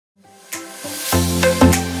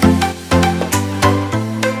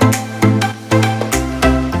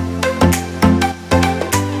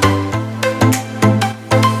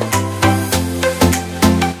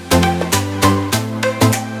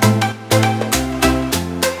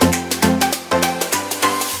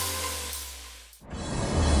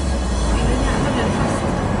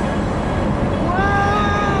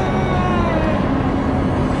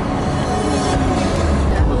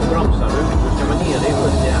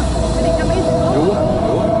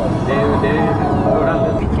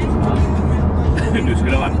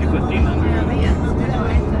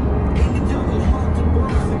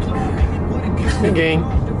Singing.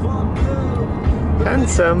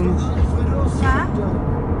 Handsome.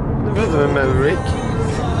 Maverick.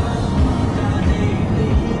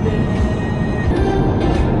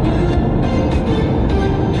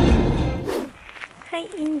 Hi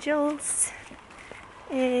angels.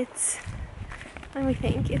 Let me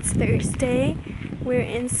think, it's Thursday. We're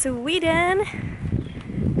in Sweden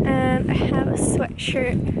and I have a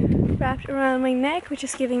sweatshirt wrapped around my neck, which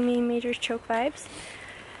is giving me major choke vibes.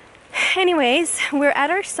 Anyways, we're at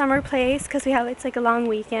our summer place because it's like a long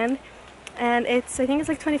weekend, and I think it's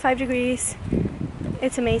like 25 degrees.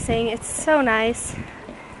 It's amazing, it's so nice,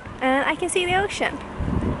 and I can see the ocean.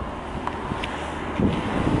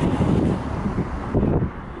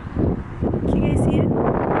 Can you guys see it?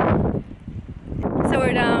 So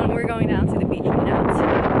we're going down to the beach right now to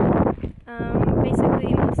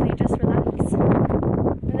basically mostly just relax,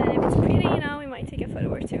 and then if it's pretty, we might take a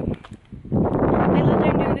photo or two. I love that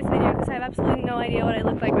I'm doing this video because I have absolutely no idea what I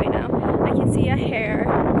look like right now. I can see a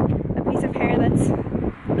piece of hair that's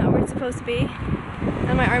not where it's supposed to be,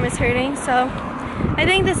 and my arm is hurting, so I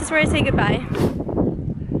think this is where I say goodbye.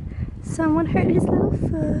 Someone hurt his little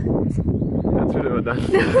foot. Jag tror det var den.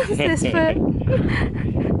 What's this foot?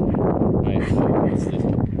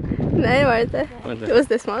 Nej, det var det inte. It was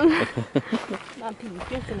this one.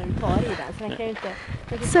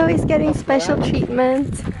 So he's getting special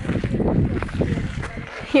treatment.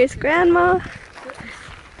 Here's grandma.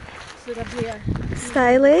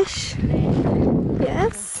 Stylish.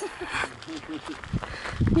 Yes.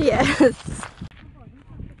 Yes.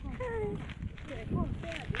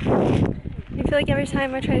 I feel like every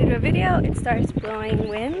time I try to do a video, it starts blowing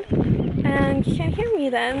wind, and you can't hear me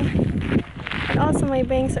then. And also my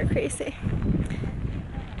bangs are crazy.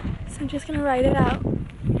 So I'm just gonna ride it out.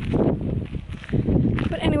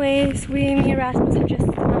 But anyways, me and Rasmus have just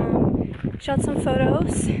shot some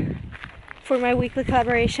photos for my weekly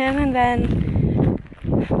collaboration, and then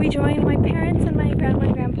we joined my parents and my grandma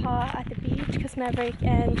and grandpa at the beach because Maverick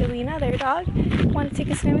and Jelena, their dog, wanted to take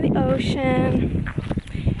a swim in the ocean.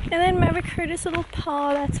 And then Maverick hurt his little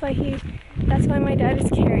paw, that's why my dad is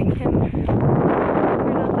carrying him.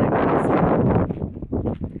 We're not that close.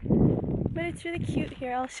 But it's really cute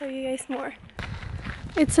here, I'll show you guys more.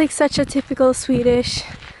 It's like such a typical Swedish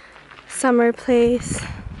summer place.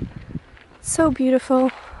 So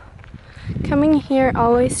beautiful. Coming here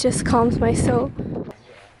always just calms my soul.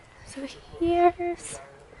 So here's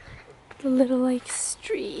the little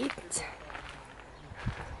street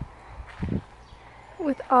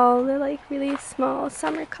with all the really small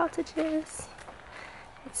summer cottages.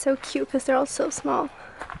 It's so cute because they're all so small.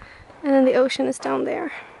 And then the ocean is down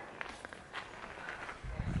there.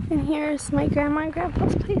 And here's my grandma and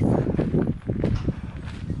grandpa's place.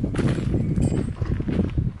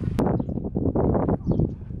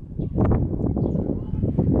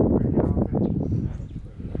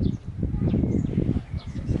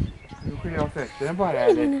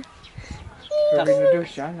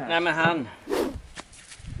 Nej men han.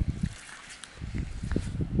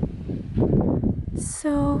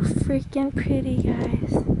 So freaking pretty,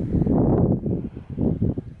 guys.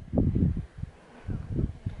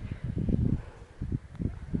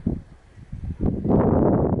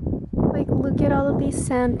 Look at all of these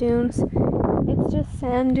sand dunes. It's just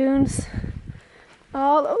sand dunes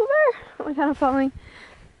all over. Oh my god, I'm falling.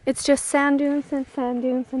 It's just sand dunes and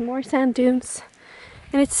more sand dunes.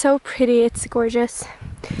 And it's so pretty, it's gorgeous.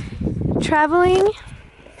 Traveling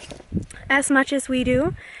as much as we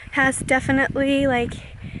do has definitely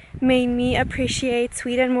made me appreciate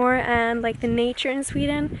Sweden more, and the nature in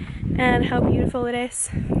Sweden and how beautiful it is.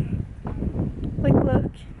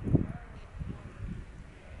 Look.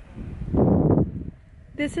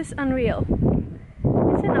 This is unreal.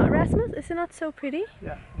 Is it not, Rasmus? Is it not so pretty?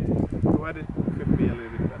 Yeah, the weather could be a little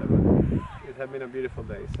bit better, but it had been a beautiful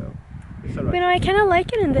day, so it's alright. But I kind of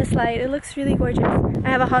like it in this light. It looks really gorgeous. I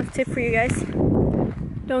have a hot tip for you guys.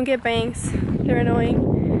 Don't get bangs. They're annoying.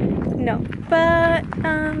 No. But,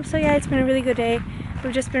 so yeah, it's been a really good day.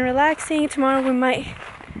 We've just been relaxing. Tomorrow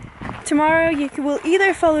you will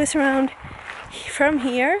either follow us around from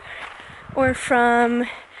here or from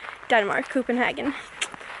Denmark, Copenhagen.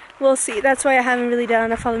 We'll see. That's why I haven't really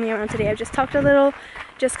done a follow me around today. I've just talked a little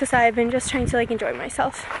just because I've been just trying to enjoy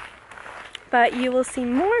myself. But you will see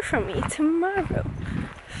more from me tomorrow.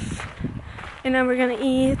 And then we're gonna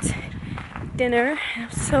eat dinner.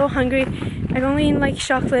 I'm so hungry. I've only eaten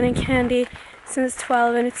chocolate and candy since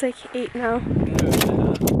 12 and it's 8 now.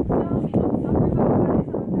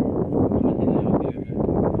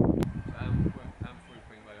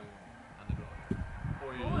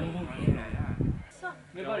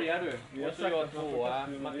 Nu börjar du. Och så jag 2,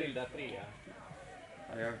 Matilda 3.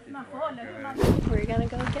 We're gonna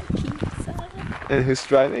go get pizza. And who's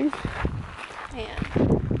driving? And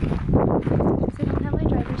I don't have my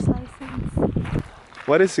driver's license.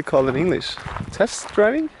 What is it called in English? Test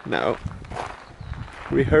driving? No.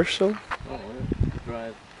 Rehearsal? Oh,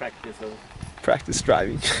 drive practice. Practice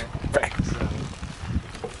driving. Practice.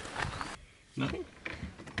 No.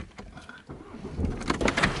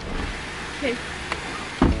 Okay.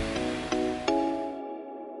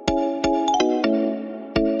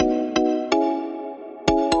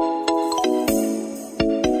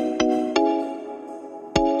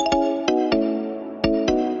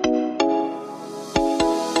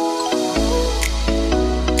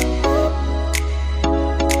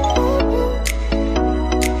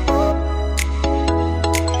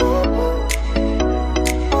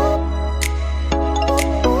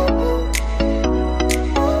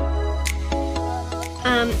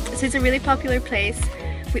 So it's a really popular place.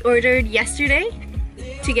 We ordered yesterday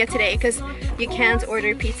to get today because you can't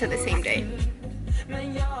order pizza the same day.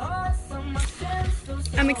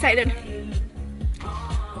 I'm excited.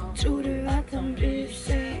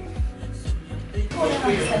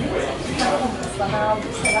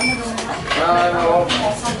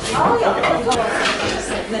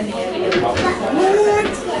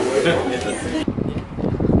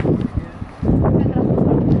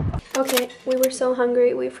 Okay, we were so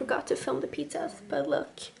hungry we forgot to film the pizzas, but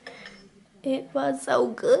look, it was so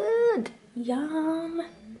good. Yum.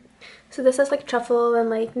 So this has like truffle and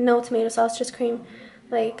like no tomato sauce, just cream,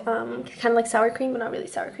 like kind of like sour cream but not really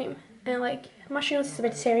sour cream, and like mushrooms is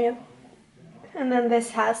vegetarian. And then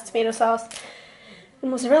this has tomato sauce,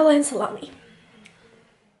 mozzarella and salami.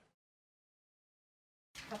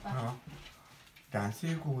 Ja, den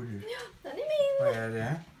ser god ut. Den är min. Vad är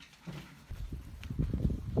det?